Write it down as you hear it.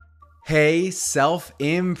Hey,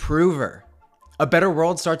 self-improver. A better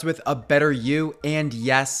world starts with a better you, and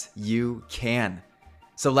yes, you can.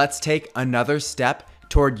 So let's take another step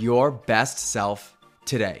toward your best self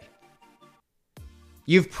today.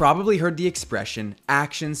 You've probably heard the expression,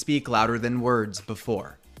 actions speak louder than words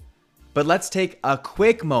before. But let's take a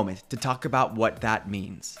quick moment to talk about what that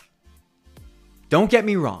means. Don't get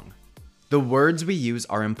me wrong, the words we use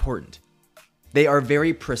are important. They are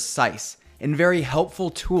very precise and very helpful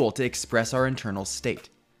tool to express our internal state.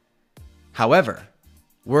 However,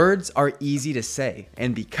 words are easy to say,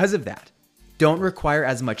 and because of that, don't require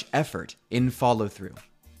as much effort in follow-through.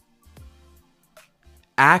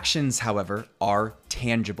 Actions, however, are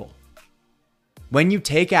tangible. When you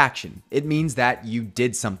take action, it means that you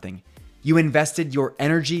did something. You invested your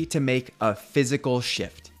energy to make a physical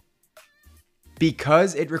shift.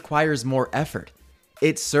 Because it requires more effort,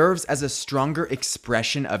 it serves as a stronger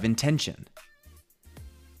expression of intention.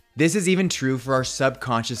 This is even true for our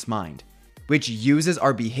subconscious mind, which uses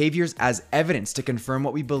our behaviors as evidence to confirm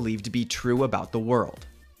what we believe to be true about the world.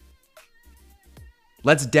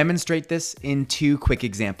 Let's demonstrate this in two quick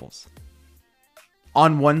examples.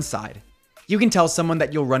 On one side, you can tell someone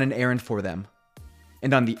that you'll run an errand for them.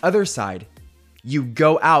 And on the other side, you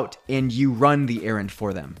go out and you run the errand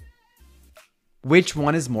for them. Which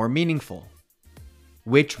one is more meaningful?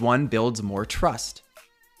 Which one builds more trust?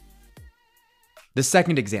 The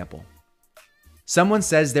second example. Someone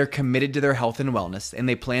says they're committed to their health and wellness and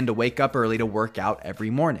they plan to wake up early to work out every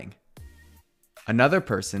morning. Another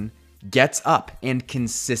person gets up and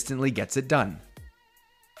consistently gets it done.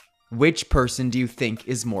 Which person do you think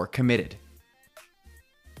is more committed?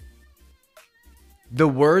 The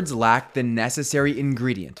words lack the necessary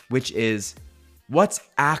ingredient, which is, what's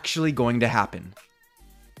actually going to happen?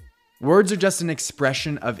 Words are just an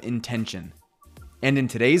expression of intention. And in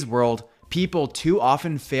today's world, people too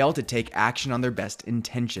often fail to take action on their best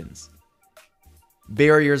intentions.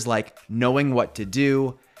 Barriers like knowing what to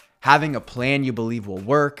do, having a plan you believe will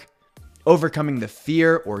work, overcoming the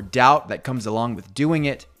fear or doubt that comes along with doing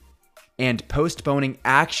it, and postponing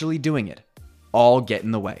actually doing it all get in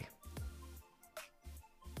the way.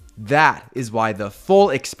 That is why the full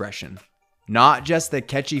expression, not just the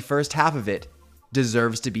catchy first half of it,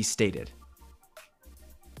 deserves to be stated.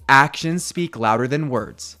 Actions speak louder than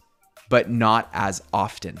words, but not as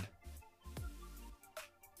often.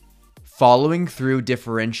 Following through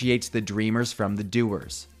differentiates the dreamers from the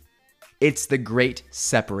doers. It's the great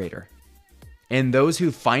separator. And those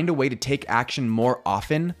who find a way to take action more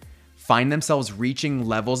often find themselves reaching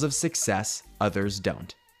levels of success others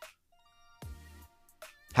don't.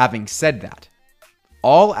 Having said that,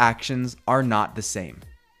 all actions are not the same.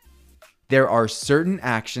 There are certain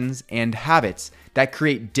actions and habits that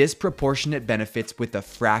create disproportionate benefits with a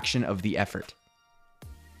fraction of the effort.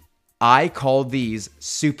 I call these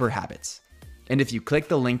super habits. And if you click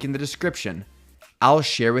the link in the description, I'll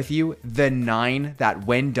share with you the 9 that,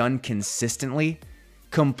 when done consistently,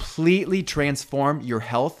 completely transform your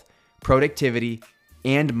health, productivity,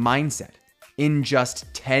 and mindset in just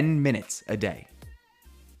 10 minutes a day.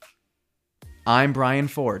 I'm Brian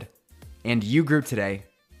Ford, and you grew today.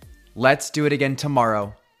 Let's do it again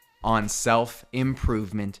tomorrow on Self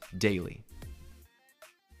Improvement Daily.